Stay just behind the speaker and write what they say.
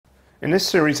In this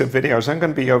series of videos, I'm going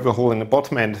to be overhauling the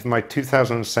bottom end of my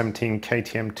 2017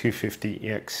 KTM 250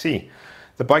 EXC.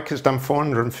 The bike has done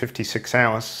 456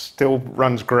 hours, still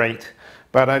runs great,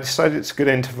 but I decided it's a good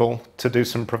interval to do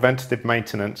some preventative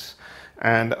maintenance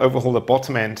and overhaul the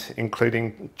bottom end,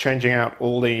 including changing out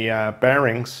all the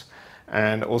bearings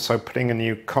and also putting a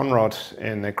new conrod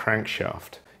in the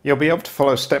crankshaft. You'll be able to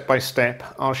follow step by step.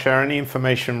 I'll share any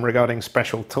information regarding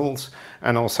special tools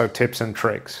and also tips and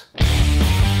tricks.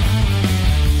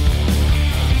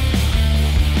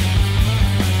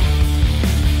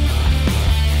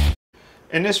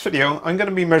 In this video, I'm going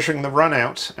to be measuring the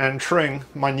runout and truing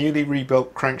my newly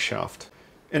rebuilt crankshaft.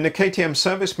 In the KTM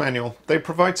service manual, they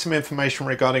provide some information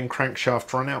regarding crankshaft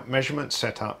runout measurement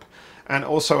setup and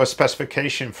also a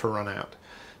specification for runout.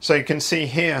 So you can see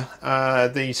here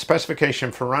the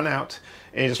specification for runout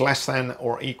is less than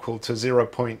or equal to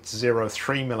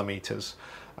 0.03 millimeters,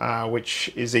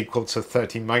 which is equal to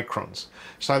 30 microns.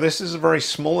 So this is a very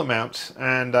small amount,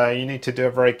 and you need to do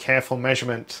a very careful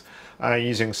measurement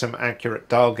using some accurate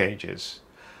dial gauges.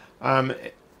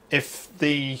 If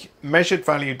the measured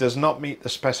value does not meet the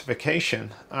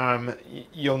specification,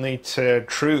 you'll need to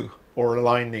true or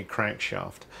align the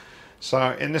crankshaft.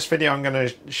 So in this video I'm going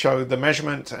to show the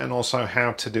measurement and also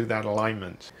how to do that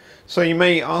alignment. So you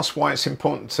may ask why it's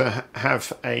important to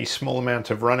have a small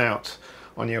amount of runout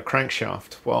on your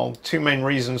crankshaft. Well, two main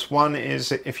reasons. One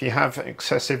is if you have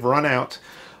excessive runout,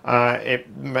 it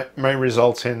may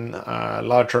result in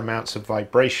larger amounts of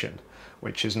vibration,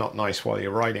 which is not nice while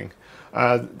you're riding.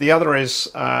 The other is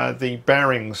the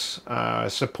bearings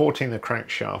supporting the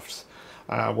crankshaft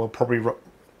will probably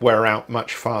wear out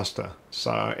much faster.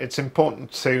 So it's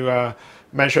important to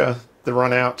measure the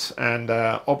runout and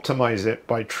optimize it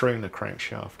by truing the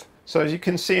crankshaft. So as you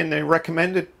can see in the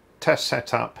recommended test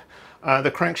setup,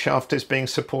 the crankshaft is being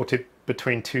supported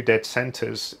between two dead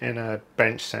centers in a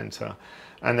bench center,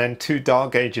 and then two dial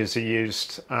gauges are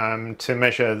used to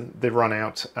measure the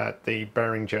runout at the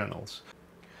bearing journals.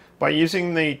 By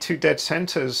using the two dead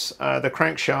centers, the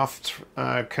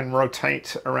crankshaft can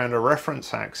rotate around a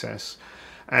reference axis,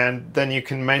 and then you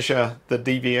can measure the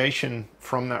deviation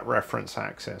from that reference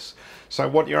axis. So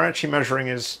what you're actually measuring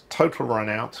is total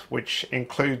runout, which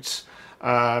includes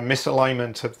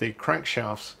misalignment of the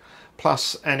crankshafts,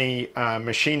 plus any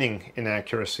machining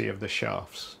inaccuracy of the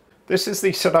shafts. This is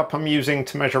the setup I'm using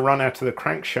to measure runout of the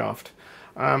crankshaft.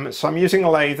 So I'm using a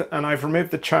lathe, and I've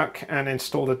removed the chuck and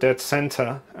installed a dead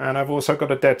center, and I've also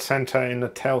got a dead center in the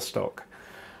tailstock.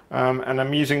 And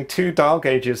I'm using two dial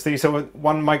gauges. These are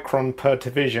 1 micron per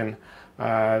division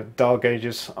dial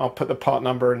gauges. I'll put the part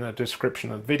number in the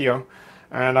description of the video.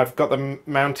 And I've got them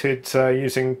mounted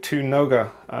using two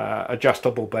Noga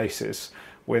adjustable bases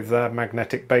with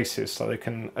magnetic bases, so they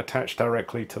can attach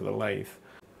directly to the lathe.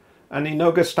 And the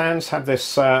Noga stands have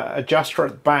this adjuster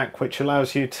at the back, which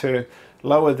allows you to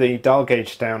lower the dial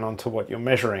gauge down onto what you're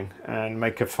measuring and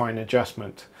make a fine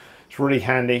adjustment. It's really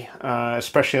handy,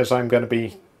 especially as I'm going to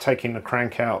be taking the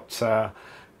crank out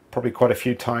probably quite a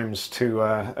few times to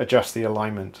adjust the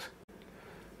alignment.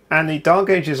 And the dial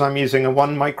gauges I'm using are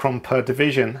 1 micron per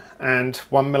division and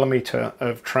 1 millimeter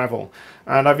of travel.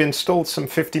 And I've installed some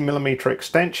 50 millimeter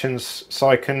extensions so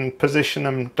I can position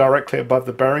them directly above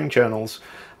the bearing journals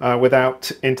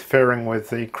without interfering with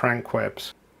the crank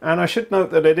webs. And I should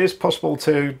note that it is possible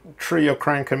to true your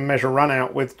crank and measure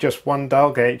runout with just one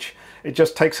dial gauge. It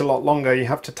just takes a lot longer. You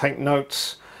have to take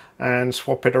notes and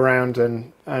swap it around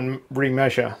and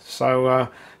remeasure. So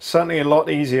certainly a lot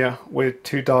easier with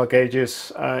two dial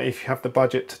gauges if you have the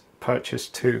budget to purchase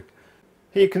two.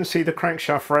 Here you can see the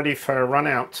crankshaft ready for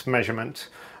runout measurement.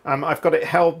 I've got it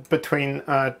held between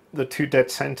the two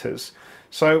dead centers.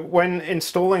 So when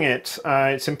installing it,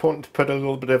 it's important to put a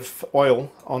little bit of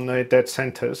oil on the dead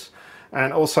centers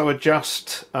and also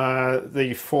adjust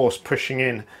the force pushing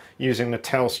in using the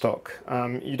tailstock.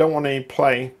 You don't want any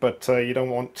play, but you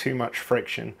don't want too much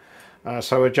friction.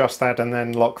 So adjust that and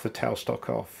then lock the tailstock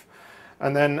off.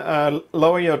 And then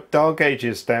lower your dial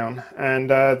gauges down, and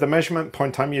the measurement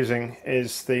point I'm using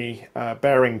is the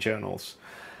bearing journals.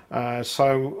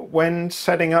 So when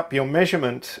setting up your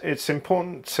measurement, it's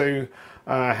important to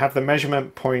have the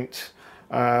measurement point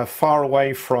far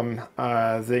away from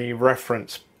the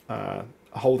reference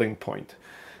holding point.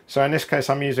 So in this case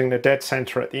I'm using the dead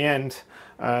center at the end,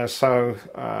 so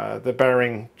the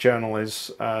bearing journal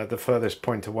is the furthest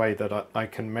point away that I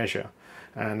can measure,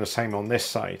 and the same on this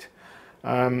side.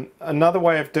 Another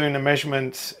way of doing the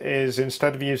measurement is,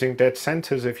 instead of using dead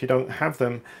centers, if you don't have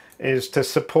them, is to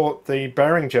support the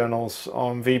bearing journals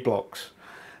on V-blocks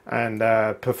and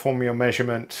perform your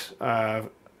measurement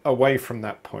away from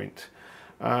that point.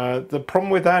 The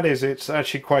problem with that is it's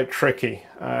actually quite tricky,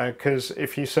 because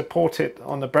if you support it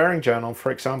on the bearing journal,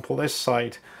 for example this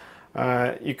side,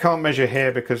 you can't measure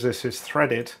here because this is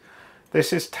threaded.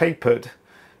 This is tapered,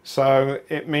 so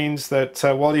it means that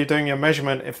while you're doing your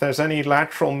measurement, if there's any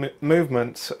lateral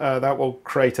movement, that will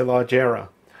create a large error.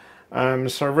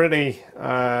 So really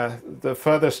the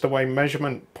furthest away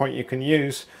measurement point you can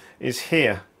use is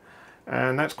here,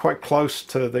 and that's quite close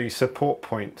to the support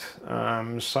point,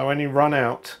 so any run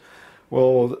out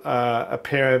will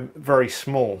appear very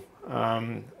small.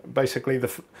 Basically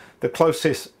the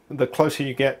closer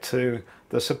you get to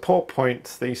the support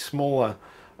point, the smaller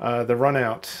the run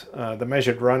out, the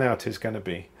measured run out is going to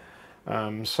be.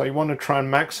 So you want to try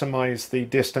and maximize the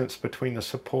distance between the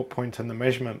support point and the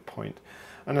measurement point.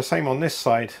 And the same on this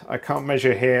side. I can't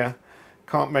measure here,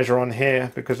 can't measure on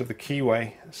here because of the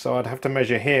keyway, so I'd have to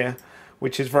measure here,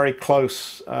 which is very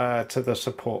close to the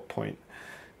support point.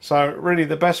 So really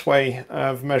the best way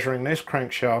of measuring this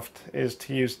crankshaft is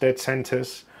to use dead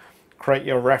centers, create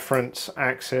your reference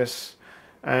axis,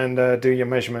 and do your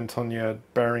measurement on your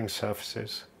bearing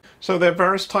surfaces. So there are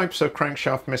various types of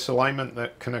crankshaft misalignment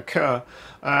that can occur.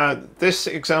 This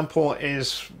example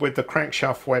is with the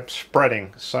crankshaft web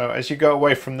spreading. So as you go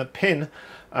away from the pin,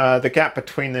 the gap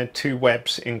between the two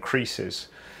webs increases.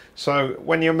 So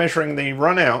when you're measuring the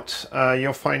run out,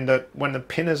 you'll find that when the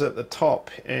pin is at the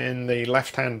top in the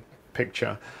left hand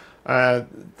picture,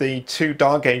 the two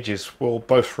dial gauges will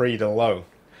both read a low.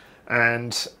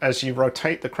 And as you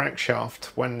rotate the crankshaft,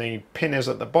 when the pin is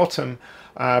at the bottom,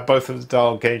 both of the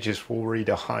dial gauges will read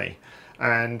a high,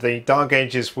 and the dial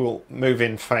gauges will move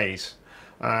in phase.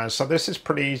 So this is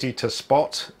pretty easy to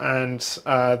spot, and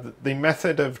the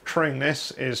method of truing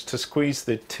this is to squeeze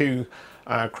the two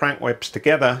crank webs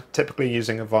together, typically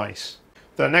using a vise.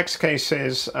 The next case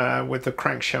is with the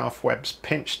crankshaft webs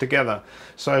pinched together.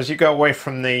 So as you go away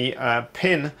from the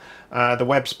pin, the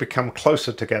webs become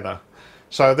closer together.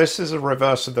 So this is a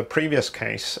reverse of the previous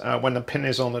case. When the pin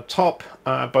is on the top,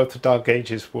 both the dial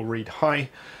gauges will read high,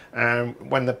 and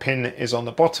when the pin is on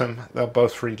the bottom, they'll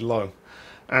both read low.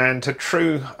 And to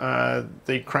true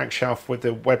the crankshaft with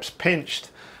the webs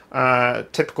pinched,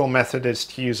 typical method is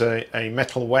to use a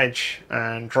metal wedge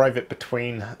and drive it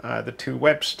between the two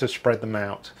webs to spread them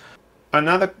out.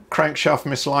 Another crankshaft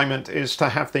misalignment is to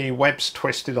have the webs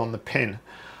twisted on the pin.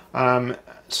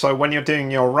 So when you're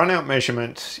doing your run out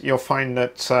measurement, you'll find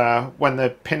that when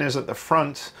the pin is at the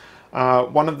front,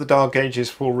 one of the dial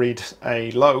gauges will read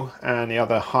a low and the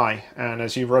other high, and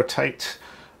as you rotate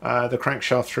the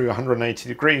crankshaft through 180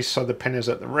 degrees so the pin is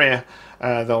at the rear,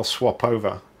 they'll swap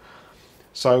over.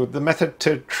 So the method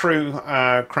to true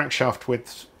crankshaft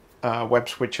with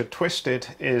webs which are twisted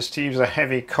is to use a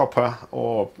heavy copper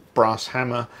or brass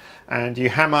hammer, and you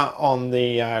hammer on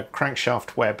the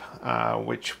crankshaft web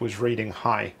which was reading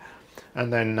high,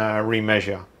 and then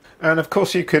remeasure. And of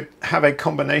course you could have a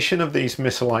combination of these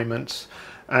misalignments,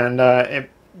 and it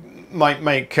might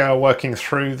make working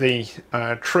through the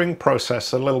truing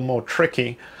process a little more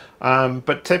tricky.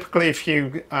 But typically if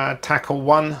you tackle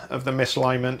one of the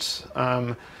misalignments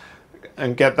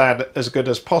and get that as good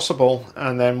as possible,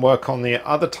 and then work on the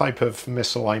other type of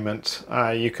misalignment,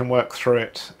 you can work through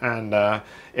it and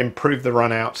improve the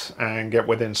run out and get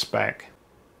within spec.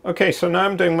 Okay, so now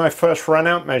I'm doing my first run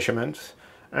out measurement,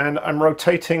 and I'm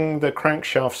rotating the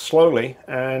crankshaft slowly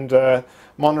and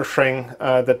monitoring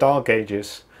the dial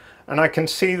gauges, and I can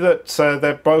see that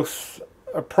they're both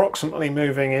approximately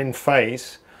moving in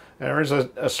phase. There is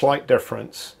a slight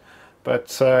difference,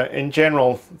 but in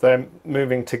general they're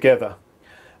moving together.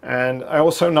 And I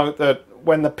also note that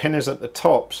when the pin is at the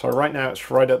top, so right now it's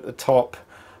right at the top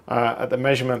at the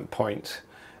measurement point,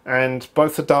 and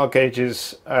both the dial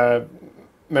gauges are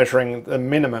measuring the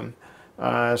minimum.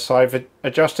 So I've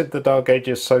adjusted the dial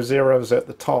gauges so 0 is at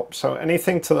the top, so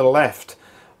anything to the left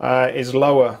is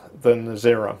lower than the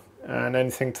 0, and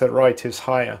anything to the right is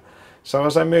higher. So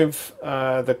as I move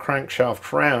the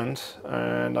crankshaft round,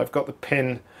 and I've got the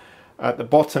pin at the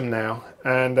bottom now,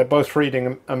 and they're both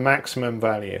reading a maximum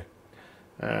value,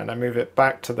 and I move it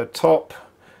back to the top,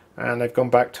 and they've gone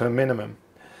back to a minimum.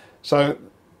 So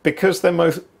because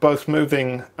they're both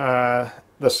moving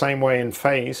the same way in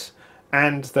phase,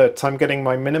 and that I'm getting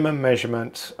my minimum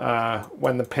measurement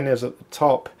when the pin is at the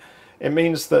top, it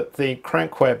means that the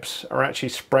crank webs are actually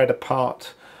spread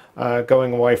apart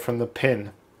going away from the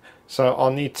pin. So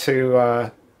I'll need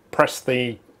to press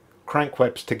the crank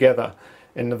webs together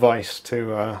in the vise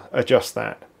to adjust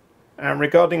that. And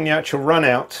regarding the actual run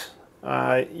out,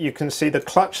 you can see the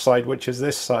clutch side, which is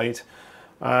this side,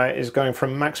 is going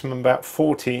from maximum about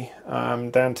 40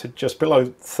 down to just below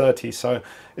 30, so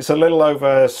it's a little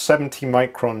over 70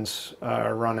 microns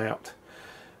run out.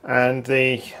 And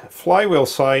the flywheel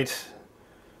side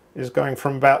is going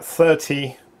from about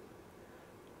 30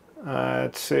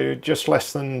 to just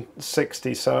less than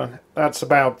 60, so that's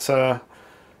about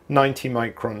 90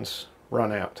 microns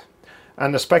run out.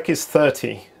 And the spec is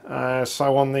 30,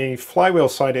 so on the flywheel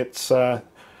side it's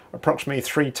approximately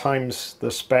 3 times the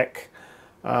spec.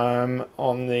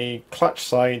 On the clutch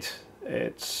side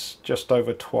it's just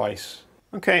over twice.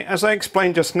 Okay, as I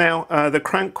explained just now, the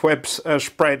crank webs are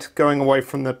spread going away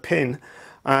from the pin,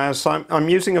 so I'm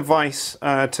using a vise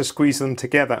to squeeze them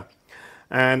together,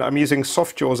 and I'm using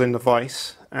soft jaws in the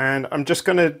vise, and I'm just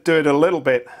going to do it a little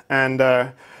bit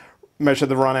and measure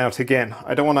the run out again.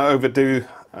 I don't want to overdo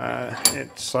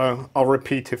it, so I'll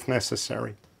repeat if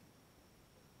necessary.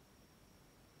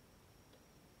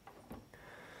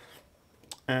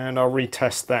 And I'll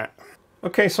retest that.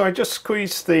 Okay, so I just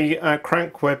squeezed the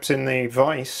crank webs in the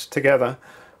vise together,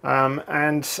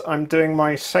 and I'm doing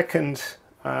my second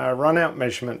run out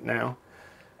measurement now,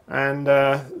 and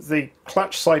the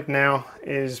clutch side now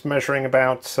is measuring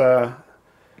about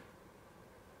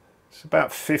it's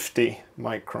about 50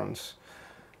 microns,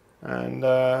 and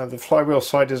the flywheel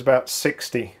side is about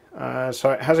 60,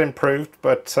 so it has improved,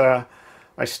 but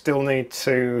I still need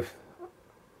to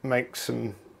make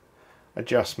some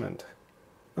adjustment.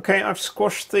 Okay, I've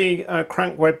squashed the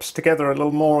crank webs together a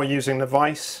little more using the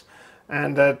vise,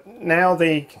 and now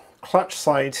the clutch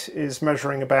side is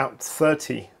measuring about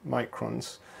 30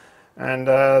 microns, and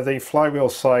the flywheel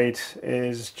side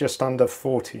is just under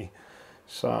 40.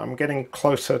 So I'm getting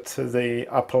closer to the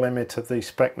upper limit of the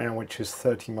spec now, which is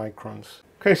 30 microns.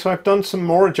 Okay, so I've done some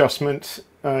more adjustments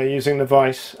using the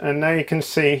vise, and now you can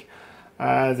see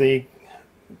the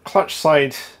clutch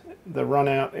side, the run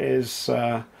out is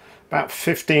about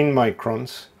 15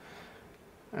 microns,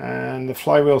 and the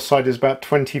flywheel side is about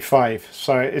 25,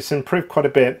 so it's improved quite a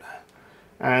bit,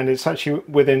 and it's actually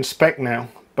within spec now,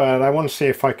 but I want to see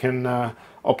if I can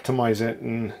optimize it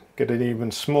and get it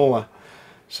even smaller.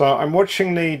 So I'm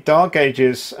watching the dial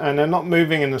gauges, and they're not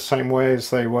moving in the same way as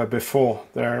they were before.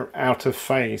 They're out of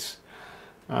phase.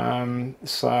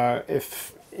 So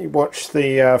if you watch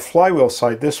the flywheel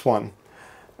side, this one,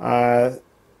 the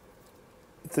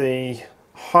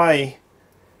high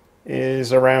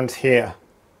is around here,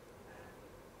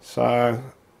 so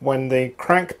when the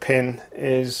crank pin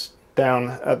is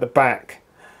down at the back,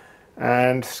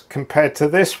 and compared to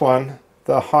this one,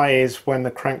 the high is when the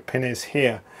crank pin is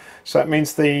here, so that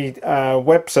means the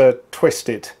webs are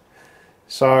twisted.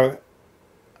 So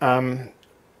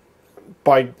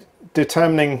by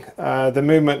determining the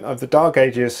movement of the dial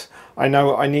gauges, I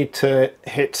know I need to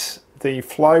hit the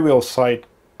flywheel side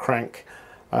crank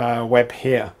web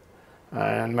here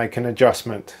and make an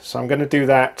adjustment. So I'm going to do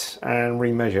that and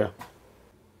remeasure.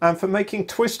 And for making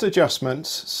twist adjustments,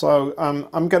 so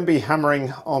I'm going to be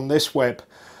hammering on this web.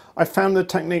 I found the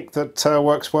technique that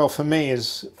works well for me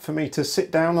is for me to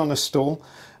sit down on a stool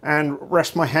and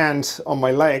rest my hand on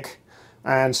my leg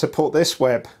and support this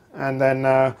web, and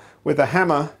then with a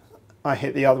hammer I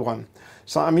hit the other one.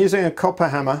 So I'm using a copper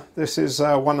hammer. This is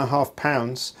 1.5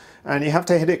 pounds, and you have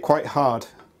to hit it quite hard.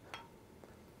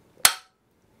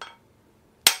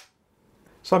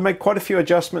 So I've made quite a few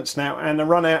adjustments now, and the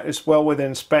run out is well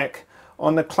within spec.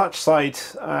 On the clutch side,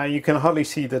 you can hardly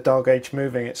see the dial gauge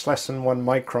moving. It's less than 1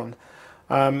 micron.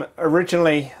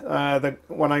 Originally,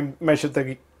 when I measured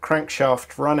the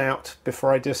crankshaft run out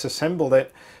before I disassembled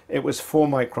it, it was 4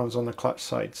 microns on the clutch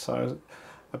side, so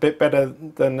a bit better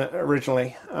than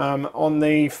originally. On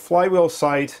the flywheel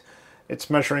side, it's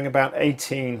measuring about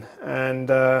 18,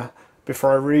 and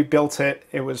before I rebuilt it,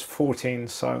 it was 14,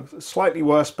 so slightly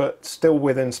worse, but still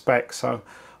within spec. So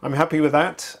I'm happy with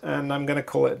that, and I'm going to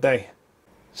call it a day.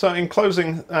 So in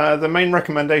closing, the main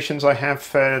recommendations I have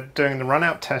for doing the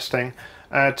run-out testing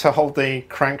to hold the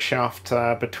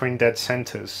crankshaft between dead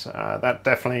centers. That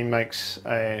definitely makes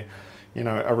a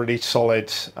really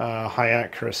solid high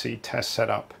accuracy test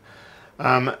setup.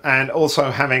 And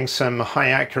also having some high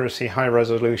accuracy, high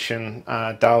resolution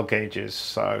dial gauges,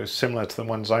 so similar to the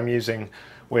ones I'm using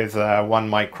with 1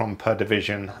 micron per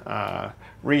division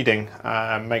reading,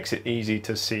 makes it easy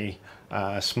to see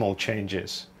small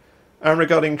changes.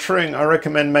 Regarding truing, I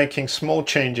recommend making small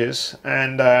changes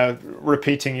and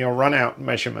repeating your run out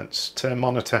measurements to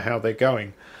monitor how they're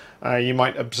going. You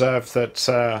might observe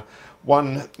that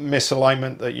one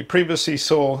misalignment that you previously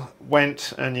saw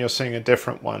went, and you're seeing a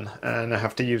different one, and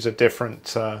have to use a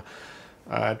different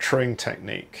truing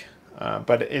technique.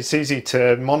 But it's easy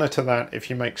to monitor that if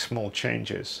you make small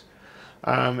changes.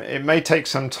 It may take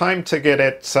some time to get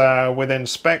it within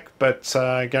spec, but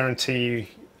I guarantee you,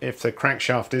 if the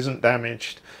crankshaft isn't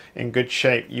damaged, in good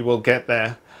shape, you will get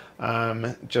there.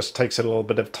 It just takes a little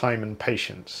bit of time and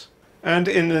patience. And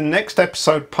in the next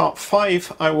episode, part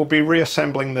 5, I will be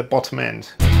reassembling the bottom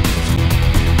end.